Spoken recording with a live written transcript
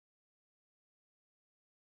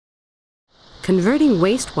Converting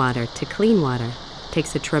wastewater to clean water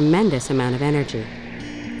takes a tremendous amount of energy.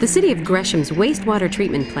 The City of Gresham's wastewater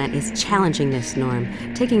treatment plant is challenging this norm,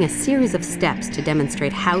 taking a series of steps to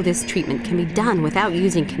demonstrate how this treatment can be done without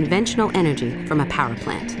using conventional energy from a power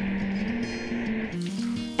plant.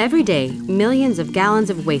 Every day, millions of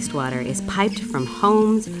gallons of wastewater is piped from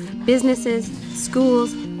homes, businesses,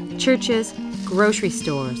 schools, churches, grocery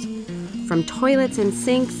stores, from toilets and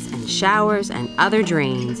sinks and showers and other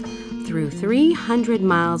drains, through 300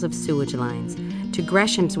 miles of sewage lines to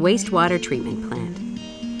Gresham's wastewater treatment plant.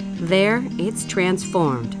 There, it's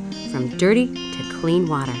transformed from dirty to clean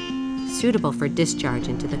water, suitable for discharge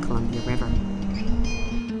into the Columbia River.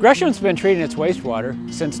 Gresham's been treating its wastewater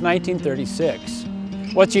since 1936.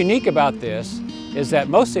 What's unique about this is that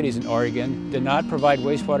most cities in Oregon did not provide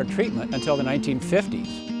wastewater treatment until the 1950s.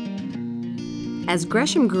 As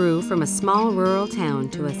Gresham grew from a small rural town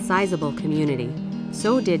to a sizable community,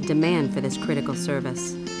 so did demand for this critical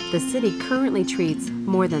service. The city currently treats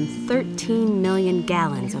more than 13 million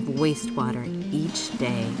gallons of wastewater each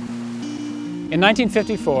day. In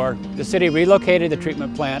 1954, the city relocated the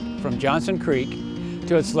treatment plant from Johnson Creek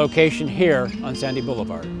to its location here on Sandy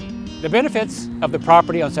Boulevard. The benefits of the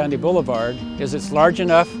property on Sandy Boulevard is it's large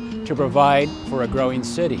enough to provide for a growing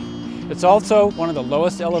city. It's also one of the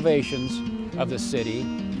lowest elevations of the city,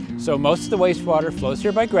 so most of the wastewater flows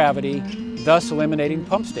here by gravity, thus eliminating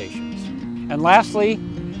pump stations. And lastly,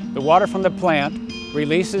 the water from the plant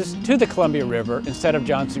releases to the Columbia River instead of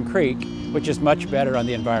Johnson Creek, which is much better on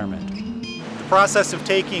the environment. The process of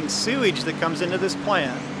taking sewage that comes into this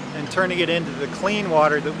plant and turning it into the clean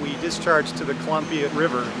water that we discharge to the Columbia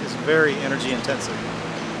River is very energy intensive.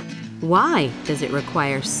 Why does it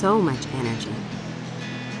require so much energy?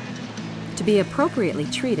 To be appropriately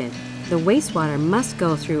treated, the wastewater must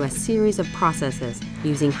go through a series of processes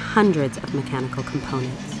using hundreds of mechanical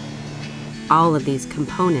components. All of these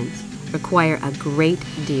components require a great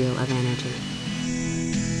deal of energy.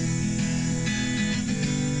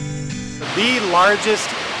 The largest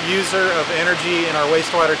user of energy in our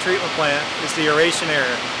wastewater treatment plant is the aeration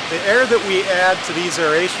air. The air that we add to these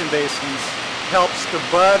aeration basins helps the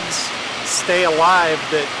bugs stay alive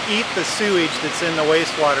that eat the sewage that's in the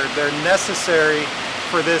wastewater. They're necessary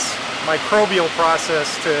for this microbial process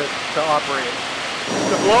to operate.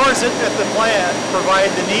 The blowers at the plant provide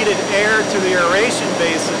the needed air to the aeration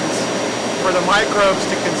basins for the microbes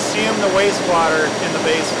to consume the wastewater in the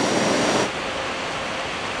basin.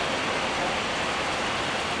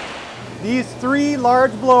 These 3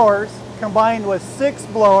 large blowers, combined with 6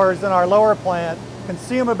 blowers in our lower plant,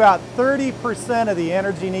 consume about 30% of the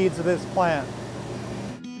energy needs of this plant.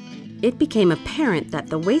 It became apparent that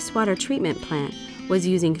the wastewater treatment plant was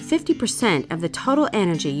using 50% of the total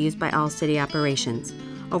energy used by all city operations,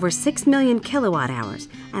 over 6 million kilowatt hours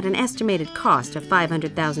at an estimated cost of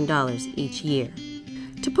 $500,000 each year.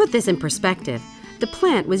 To put this in perspective, the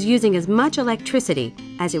plant was using as much electricity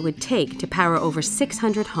as it would take to power over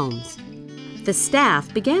 600 homes. The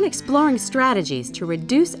staff began exploring strategies to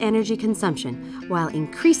reduce energy consumption while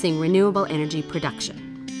increasing renewable energy production.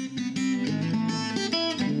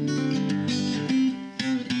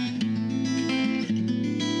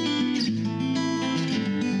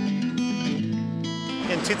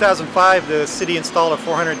 In 2005, the city installed a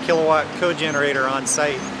 400 kilowatt cogenerator on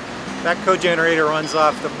site. That cogenerator runs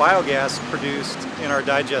off the biogas produced in our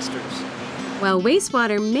digesters. While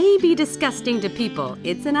wastewater may be disgusting to people,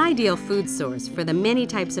 it's an ideal food source for the many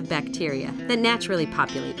types of bacteria that naturally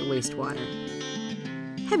populate the wastewater.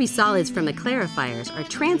 Heavy solids from the clarifiers are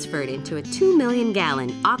transferred into a 2 million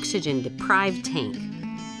gallon oxygen-deprived tank.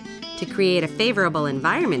 To create a favorable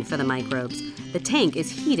environment for the microbes, the tank is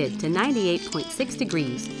heated to 98.6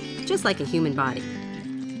 degrees, just like a human body.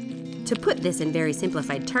 To put this in very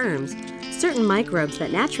simplified terms, certain microbes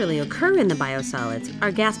that naturally occur in the biosolids are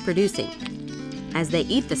gas-producing. As they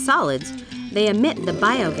eat the solids, they emit the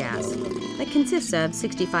biogas that consists of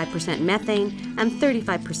 65% methane and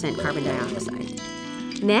 35% carbon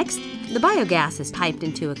dioxide. Next, the biogas is piped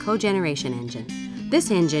into a cogeneration engine.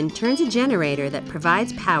 This engine turns a generator that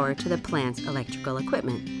provides power to the plant's electrical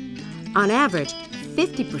equipment. On average,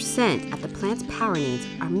 50% of the plant's power needs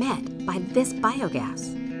are met by this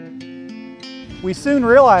biogas. We soon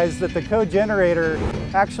realized that the cogenerator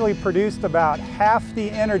actually produced about half the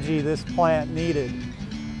energy this plant needed.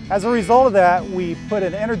 As a result of that, we put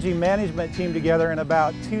an energy management team together in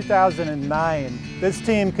about 2009. This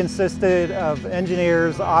team consisted of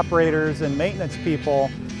engineers, operators, and maintenance people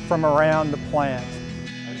from around the plant.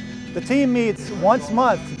 The team meets once a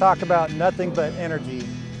month to talk about nothing but energy.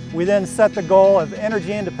 We then set the goal of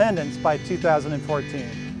energy independence by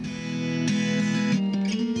 2014.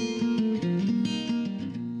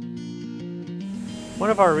 One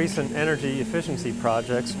of our recent energy efficiency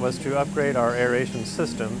projects was to upgrade our aeration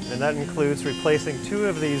system, and that includes replacing 2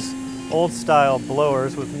 of these old-style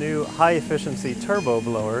blowers with new high-efficiency turbo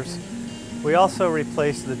blowers. We also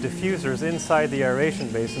replaced the diffusers inside the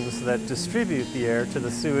aeration basins that distribute the air to the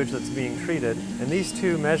sewage that's being treated, and these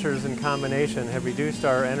 2 measures in combination have reduced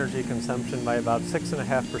our energy consumption by about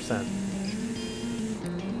 6.5%.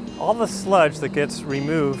 All the sludge that gets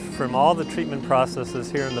removed from all the treatment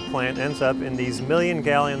processes here in the plant ends up in these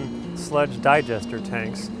million-gallon sludge digester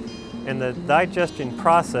tanks. And the digestion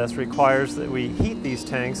process requires that we heat these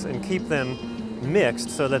tanks and keep them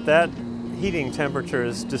mixed so that heating temperature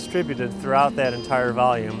is distributed throughout that entire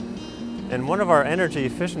volume. And one of our energy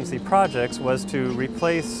efficiency projects was to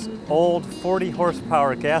replace old 40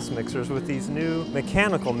 horsepower gas mixers with these new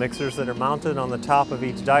mechanical mixers that are mounted on the top of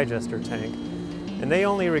each digester tank. And they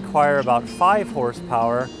only require about 5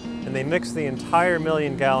 horsepower, and they mix the entire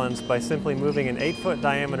million gallons by simply moving an 8-foot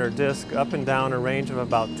diameter disc up and down a range of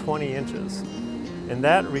about 20 inches. And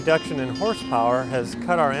that reduction in horsepower has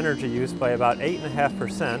cut our energy use by about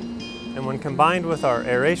 8.5%, and when combined with our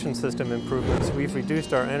aeration system improvements, we've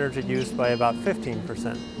reduced our energy use by about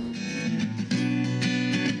 15%.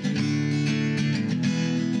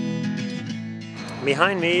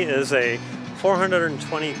 Behind me is a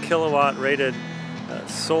 420 kilowatt rated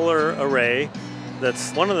solar array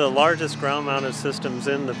that's one of the largest ground-mounted systems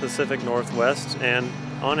in the Pacific Northwest, and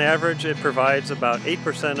on average it provides about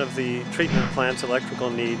 8% of the treatment plant's electrical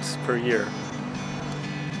needs per year.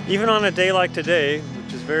 Even on a day like today,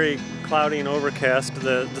 which is very cloudy and overcast,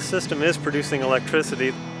 the system is producing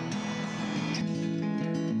electricity.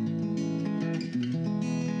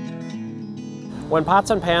 When pots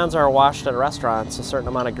and pans are washed at restaurants, a certain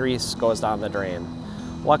amount of grease goes down the drain.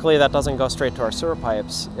 Luckily, that doesn't go straight to our sewer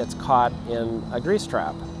pipes. It's caught in a grease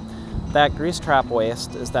trap. That grease trap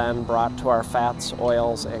waste is then brought to our fats,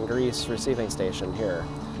 oils, and grease receiving station here.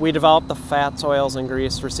 We developed the fats, oils, and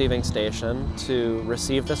grease receiving station to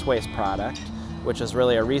receive this waste product, which is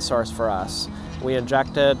really a resource for us. We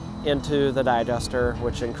inject it into the digester,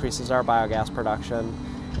 which increases our biogas production,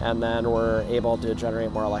 and then we're able to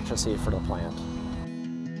generate more electricity for the plant.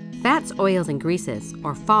 Fats, oils, and greases,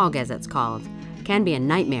 or fog as it's called, can be a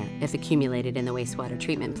nightmare if accumulated in the wastewater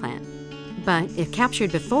treatment plant. But if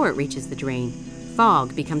captured before it reaches the drain,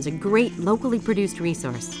 fog becomes a great locally produced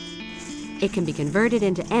resource. It can be converted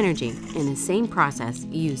into energy in the same process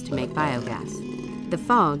used to make biogas. The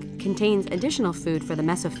fog contains additional food for the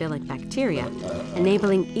mesophilic bacteria,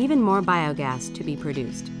 enabling even more biogas to be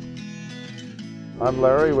produced. I'm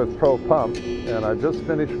Larry with Pro Pump, and I just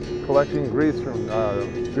finished collecting grease from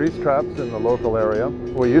grease traps in the local area.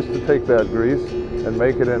 We used to take that grease and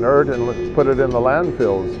make it inert and put it in the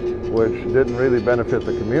landfills, which didn't really benefit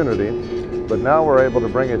the community. But now we're able to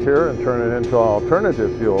bring it here and turn it into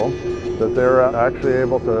alternative fuel that they're actually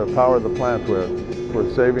able to power the plant with.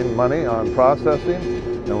 We're saving money on processing,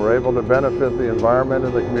 and we're able to benefit the environment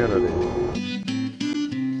and the community.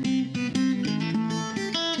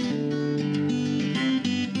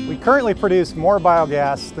 We currently produce more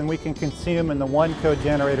biogas than we can consume in the 1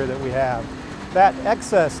 cogenerator that we have. That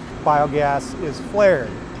excess biogas is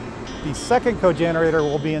flared. The second cogenerator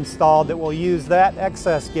will be installed that will use that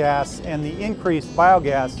excess gas and the increased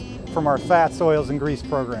biogas from our fats, oils, and grease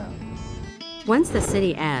program. Once the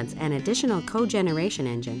city adds an additional cogeneration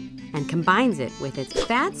engine and combines it with its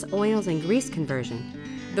fats, oils, and grease conversion,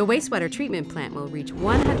 the wastewater treatment plant will reach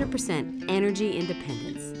 100% energy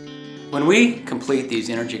independence. When we complete these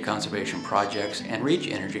energy conservation projects and reach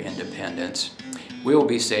energy independence, we will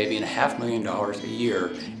be saving $500,000 a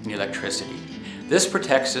year in electricity. This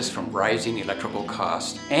protects us from rising electrical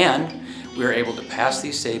costs, and we are able to pass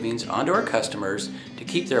these savings on to our customers to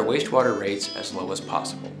keep their wastewater rates as low as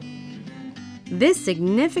possible. This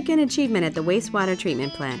significant achievement at the wastewater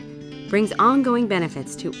treatment plant brings ongoing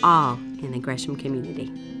benefits to all in the Gresham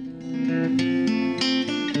community.